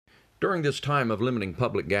During this time of limiting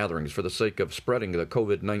public gatherings for the sake of spreading the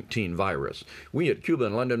COVID-19 virus, we at Cuba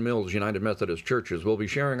and London Mills United Methodist Churches will be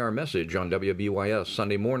sharing our message on WBYS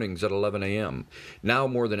Sunday mornings at 11 a.m. Now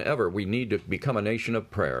more than ever, we need to become a nation of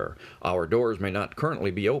prayer. Our doors may not currently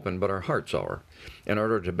be open, but our hearts are. In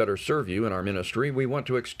order to better serve you in our ministry, we want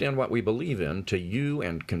to extend what we believe in to you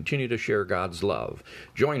and continue to share God's love.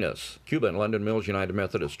 Join us, Cuba and London Mills United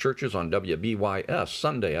Methodist Churches, on WBYS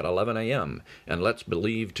Sunday at 11 a.m., and let's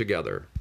believe together.